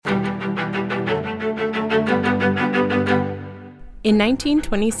In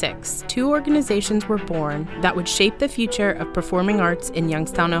 1926, two organizations were born that would shape the future of performing arts in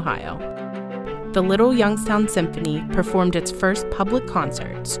Youngstown, Ohio. The Little Youngstown Symphony performed its first public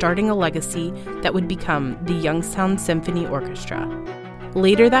concert, starting a legacy that would become the Youngstown Symphony Orchestra.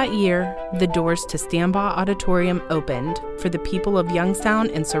 Later that year, the doors to Stambaugh Auditorium opened for the people of Youngstown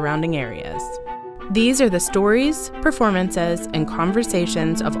and surrounding areas. These are the stories, performances, and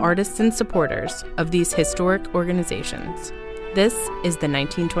conversations of artists and supporters of these historic organizations. This is the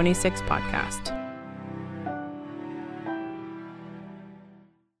 1926 podcast.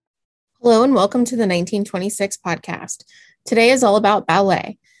 Hello and welcome to the 1926 podcast. Today is all about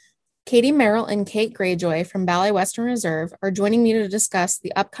ballet. Katie, Merrill, and Cate Greyjoy from Ballet Western Reserve are joining me to discuss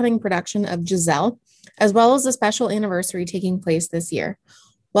the upcoming production of Giselle, as well as the special anniversary taking place this year.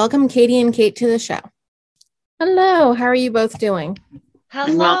 Welcome, Katie and Cate, to the show. Hello, how are you both doing?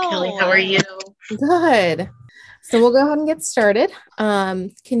 Hello. I'm well, Kelly. How are you? Good. So we'll go ahead and get started.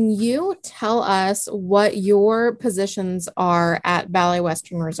 Can you tell us what your positions are at Ballet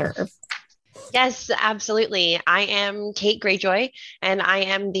Western Reserve? Yes, absolutely. I am Cate Greyjoy, and I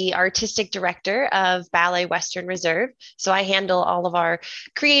am the artistic director of Ballet Western Reserve. So I handle all of our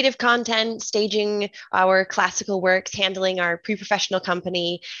creative content, staging our classical works, handling our pre-professional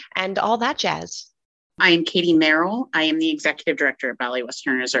company, and all that jazz. I am Katie Merrill. I am the executive director of Ballet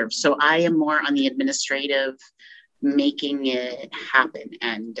Western Reserve. So I am more on the administrative, making it happen,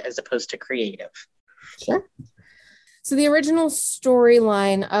 and as opposed to creative. Sure. So the original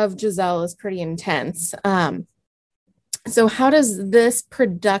storyline of Giselle is pretty intense. So how does this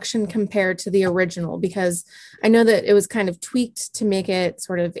production compare to the original? Because I know that it was kind of tweaked to make it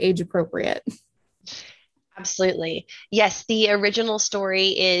sort of age appropriate. Absolutely. Yes, the original story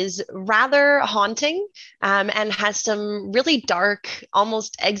is rather haunting and has some really dark,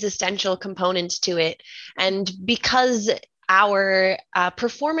 almost existential components to it. And because our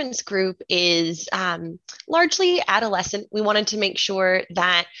performance group is largely adolescent, we wanted to make sure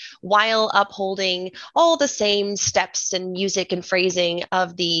that while upholding all the same steps and music and phrasing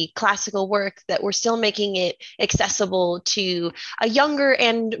of the classical work, that we're still making it accessible to a younger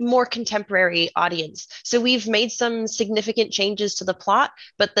and more contemporary audience. So we've made some significant changes to the plot,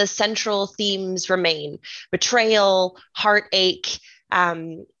 but the central themes remain: betrayal, heartache,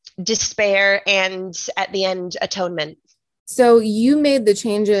 despair, and at the end, atonement. So you made the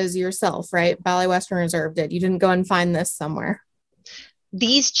changes yourself, right? Ballet Western Reserve did. You didn't go and find this somewhere.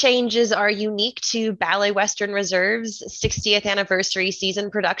 These changes are unique to Ballet Western Reserve's 60th anniversary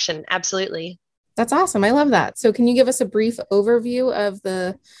season production. Absolutely. That's awesome. I love that. So can you give us a brief overview of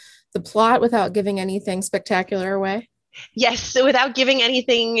the plot without giving anything spectacular away? Yes. So without giving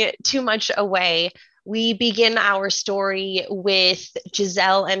anything too much away, we begin our story with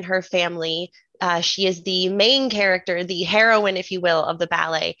Giselle and her family. She is the main character, the heroine, if you will, of the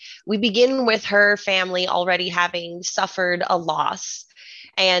ballet. We begin with her family already having suffered a loss.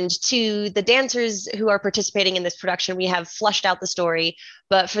 And to the dancers who are participating in this production, we have flushed out the story.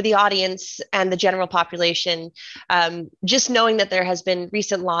 But for the audience and the general population, just knowing that there has been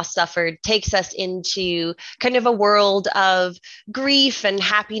recent loss suffered takes us into kind of a world of grief and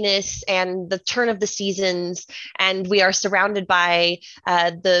happiness and the turn of the seasons. And we are surrounded by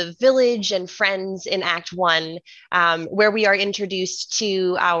the village and friends in Act 1, where we are introduced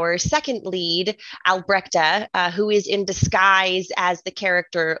to our second lead, Albrechtha, who is in disguise as the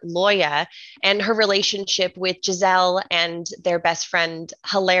character Loya, and her relationship with Giselle and their best friend,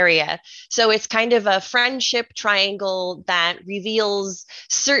 Hilaria. So it's kind of a friendship triangle that reveals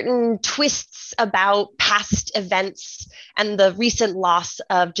certain twists about past events and the recent loss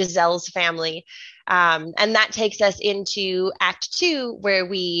of Giselle's family. And that takes us into Act 2, where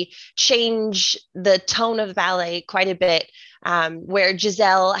we change the tone of ballet quite a bit, where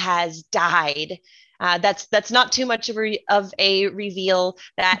Giselle has died. That's not too much of a reveal.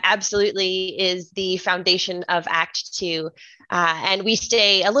 That absolutely is the foundation of Act 2. And we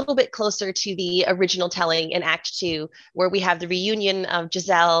stay a little bit closer to the original telling in Act 2, where we have the reunion of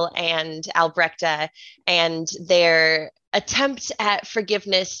Giselle and Albrechtha and their attempt at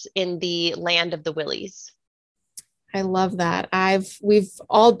forgiveness in the land of the Willies. I love that.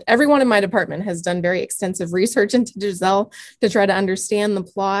 Everyone in my department has done very extensive research into Giselle to try to understand the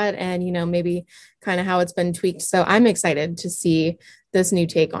plot and, maybe kind of how it's been tweaked. So I'm excited to see this new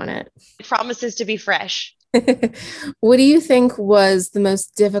take on it. It promises to be fresh. What do you think was the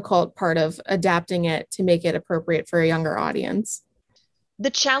most difficult part of adapting it to make it appropriate for a younger audience? The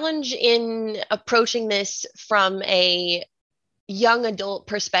challenge in approaching this from a young adult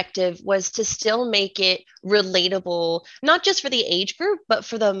perspective was to still make it relatable, not just for the age group, but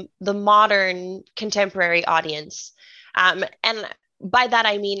for the modern contemporary audience. And by that,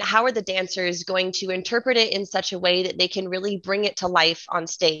 I mean, how are the dancers going to interpret it in such a way that they can really bring it to life on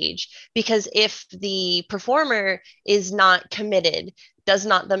stage? Because if the performer is not committed, does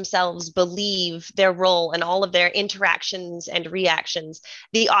not themselves believe their role and all of their interactions and reactions,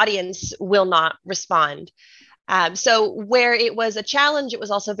 the audience will not respond. So where it was a challenge, it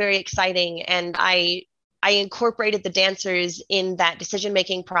was also very exciting. And I incorporated the dancers in that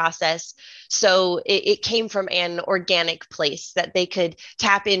decision-making process. So it came from an organic place that they could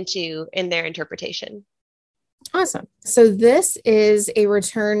tap into in their interpretation. Awesome. So this is a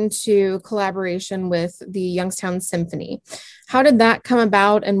return to collaboration with the Youngstown Symphony. How did that come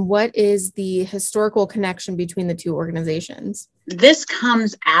about, and what is the historical connection between the two organizations? This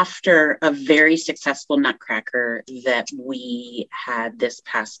comes after a very successful Nutcracker that we had this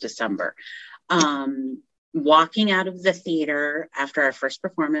past December. Walking out of the theater after our first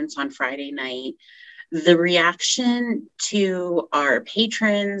performance on Friday night, the reaction to our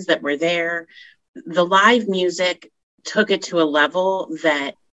patrons that were there, the live music took it to a level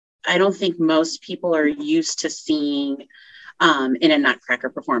that I don't think most people are used to seeing in a Nutcracker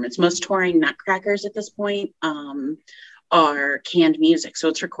performance. Most touring Nutcrackers at this point are canned music. So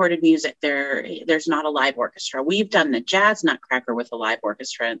it's recorded music. There's not a live orchestra. We've done the jazz Nutcracker with a live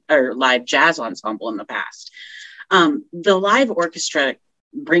orchestra or live jazz ensemble in the past. The live orchestra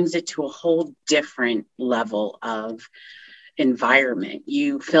brings it to a whole different level of environment.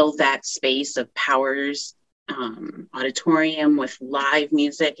 You fill that space of Powers auditorium with live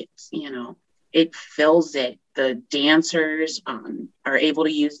music. It fills it. The dancers are able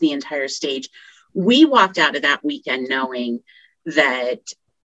to use the entire stage. We walked out of that weekend knowing that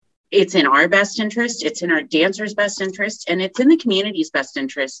it's in our best interest, it's in our dancers' best interest, and it's in the community's best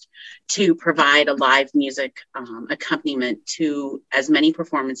interest to provide a live music accompaniment to as many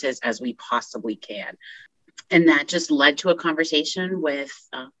performances as we possibly can. And that just led to a conversation with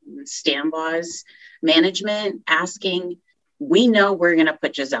Stanbaugh's management asking, we know we're going to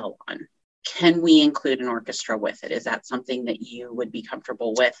put Giselle on. Can we include an orchestra with it? Is that something that you would be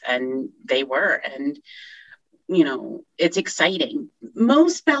comfortable with? And they were. And, it's exciting.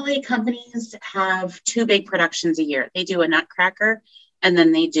 Most ballet companies have 2 big productions a year. They do a Nutcracker and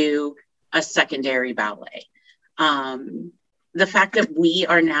then they do a secondary ballet. The fact that we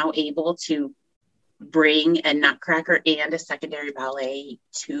are now able to bring a Nutcracker and a secondary ballet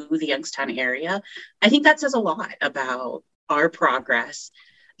to the Youngstown area, I think that says a lot about our progress,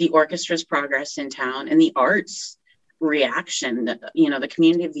 the orchestra's progress in town, and the arts reaction. The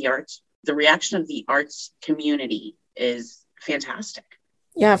community of the arts, the reaction of the arts community is fantastic.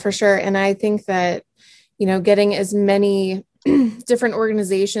 Yeah, for sure. And I think that, getting as many different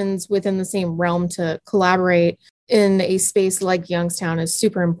organizations within the same realm to collaborate in a space like Youngstown is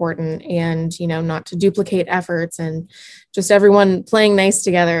super important, and, not to duplicate efforts, and just everyone playing nice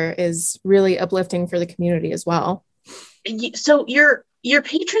together is really uplifting for the community as well. So your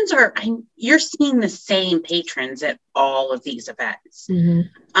patrons you're seeing the same patrons at all of these events. Mm-hmm.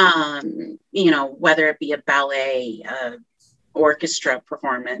 Whether it be a ballet, orchestra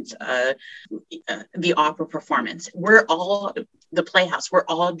performance, the opera performance, the Playhouse, we're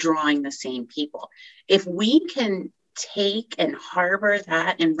all drawing the same people. If we can take and harbor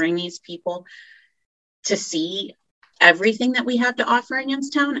that and bring these people to see everything that we have to offer in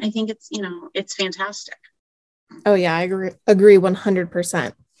Youngstown, I think it's fantastic. Oh yeah, I agree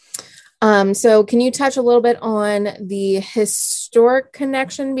 100%. So can you touch a little bit on the historic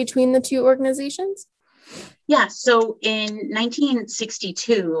connection between the two organizations? Yeah, so in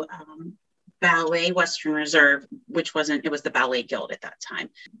 1962, Ballet Western Reserve, it was the Ballet Guild at that time,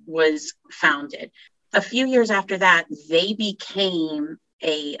 was founded. A few years after that, they became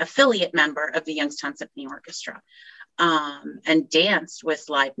an affiliate member of the Youngstown Symphony Orchestra, and danced with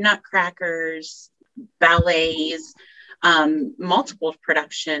live Nutcrackers, ballets, multiple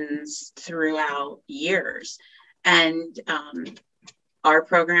productions throughout years. And our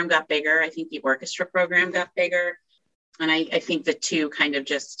program got bigger. I think the orchestra program got bigger. And I think the two kind of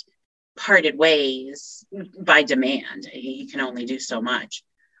just parted ways by demand. You can only do so much.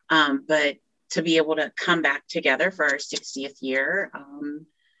 But to be able to come back together for our 60th year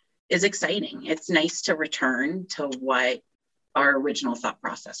is exciting. It's nice to return to what our original thought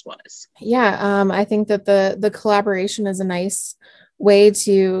process was. Yeah, I think that the collaboration is a nice way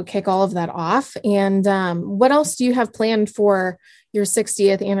to kick all of that off. And what else do you have planned for your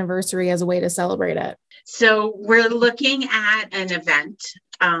 60th anniversary as a way to celebrate it? So we're looking at an event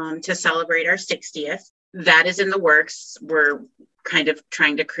to celebrate our 60th. That is in the works. We're kind of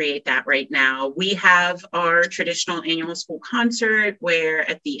trying to create that right now. We have our traditional annual school concert where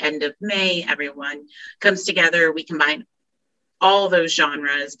at the end of May, everyone comes together. We combine all those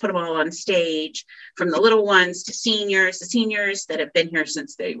genres, put them all on stage, from the little ones to seniors, the seniors that have been here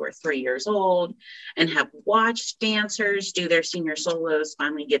since they were 3 years old and have watched dancers do their senior solos,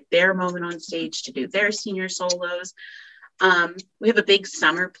 finally get their moment on stage to do their senior solos. We have a big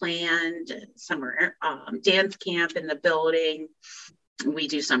summer planned, summer dance camp in the building. We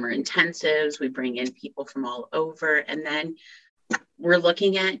do summer intensives. We bring in people from all over. And then we're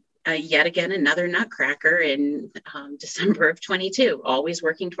looking at yet again another Nutcracker in December of 22, always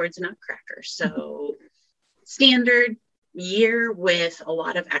working towards a Nutcracker. So standard year with a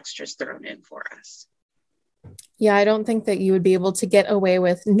lot of extras thrown in for us. Yeah, I don't think that you would be able to get away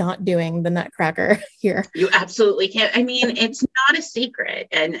with not doing the Nutcracker here. You absolutely can't. I mean, it's not a secret.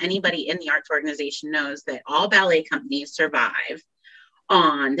 And anybody in the arts organization knows that all ballet companies survive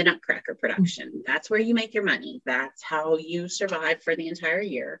on the Nutcracker production. That's where you make your money. That's how you survive for the entire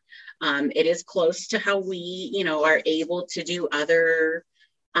year. It is close to how we, are able to do other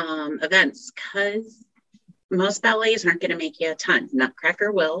events, because most ballets aren't going to make you a ton.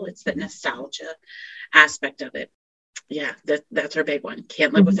 Nutcracker will. It's the nostalgia aspect of it. Yeah, that's our big one.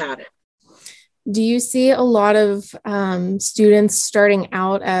 Can't live without it. Do you see a lot of students starting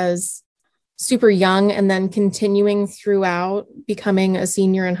out as super young and then continuing throughout becoming a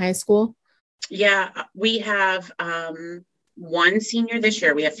senior in high school? Yeah, we have one senior this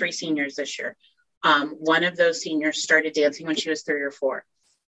year. We have 3 seniors this year. One of those seniors started dancing when she was 3 or 4,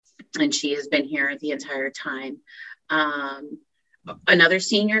 and she has been here the entire time. Another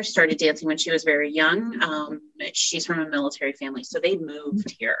senior started dancing when she was very young. She's from a military family, so they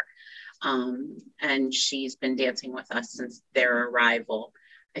moved here. And she's been dancing with us since their arrival.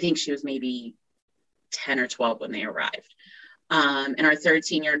 I think she was maybe 10 or 12 when they arrived. And our 3rd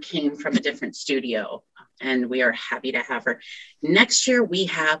senior came from a different studio, and we are happy to have her. Next year, we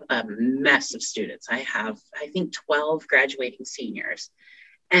have a mess of students. I think, 12 graduating seniors.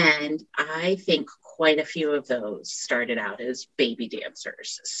 And I think quite a few of those started out as baby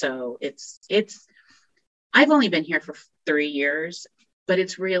dancers. So I've only been here for 3 years, but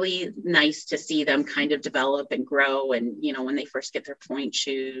it's really nice to see them kind of develop and grow. And, when they first get their point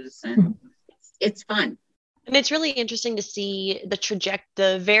shoes, and it's fun. And it's really interesting to see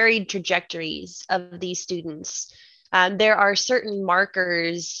the varied trajectories of these students. There are certain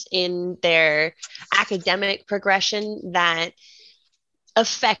markers in their academic progression that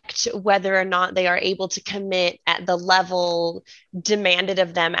affect whether or not they are able to commit at the level demanded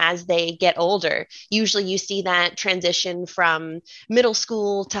of them as they get older. Usually you see that transition from middle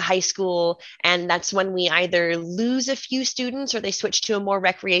school to high school, and that's when we either lose a few students or they switch to a more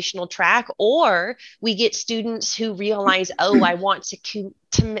recreational track, or we get students who realize, I want to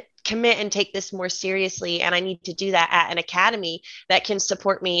commit and take this more seriously, and I need to do that at an academy that can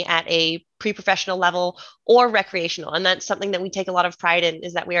support me at a pre-professional level or recreational. And that's something that we take a lot of pride in,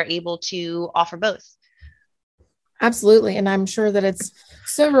 is that we are able to offer both. Absolutely. And I'm sure that it's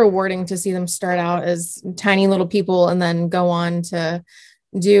so rewarding to see them start out as tiny little people and then go on to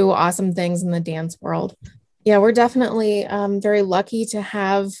do awesome things in the dance world. Yeah, we're definitely very lucky to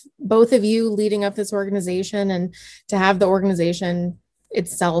have both of you leading up this organization and to have the organization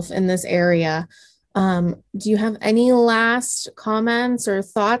itself in this area. Do you have any last comments or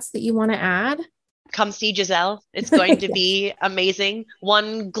thoughts that you want to add? Come see Giselle. It's going to be amazing.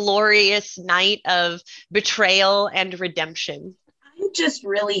 One glorious night of betrayal and redemption. I'm just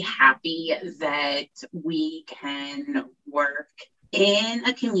really happy that we can work in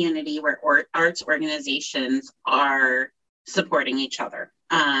a community where arts organizations are supporting each other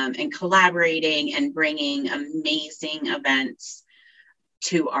and collaborating and bringing amazing events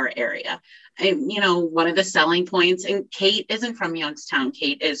to our area. And, one of the selling points, and Cate isn't from Youngstown,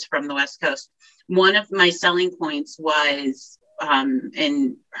 Cate is from the West Coast. One of my selling points was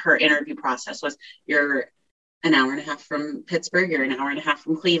in her interview process was, you're an hour and a half from Pittsburgh, you're an hour and a half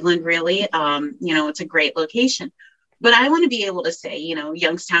from Cleveland, really. It's a great location. But I want to be able to say,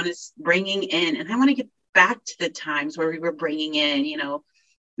 Youngstown is bringing in, and I want to get back to the times where we were bringing in,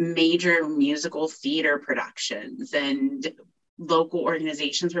 major musical theater productions, and local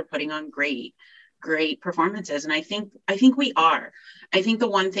organizations were putting on great performances. And I think we are. I think the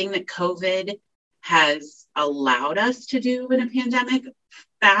one thing that COVID has allowed us to do in a pandemic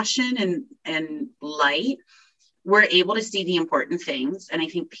fashion and light, we're able to see the important things. And I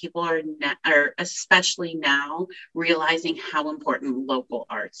think people are especially now realizing how important local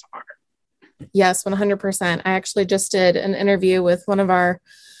arts are. Yes, 100%. I actually just did an interview with one of our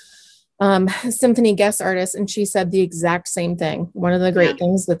symphony guest artist, and she said the exact same thing. One of the great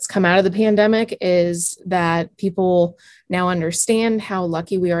things that's come out of the pandemic is that people now understand how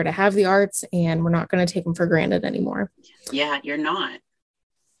lucky we are to have the arts, and we're not going to take them for granted anymore. Yeah, you're not.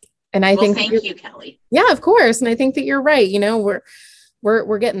 And I think thank you, Kelly. Yeah, of course. And I think that you're right. You know,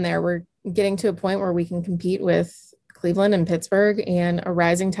 we're getting there. We're getting to a point where we can compete with Cleveland and Pittsburgh, and a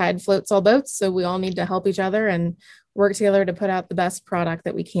rising tide floats all boats. So we all need to help each other and work together to put out the best product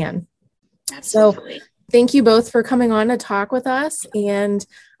that we can. Absolutely. So thank you both for coming on to talk with us. And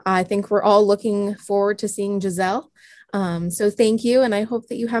I think we're all looking forward to seeing Giselle. So thank you. And I hope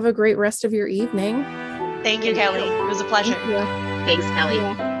that you have a great rest of your evening. Thank you, Kelly. It was a pleasure. Thanks,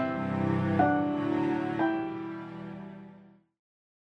 Kelly.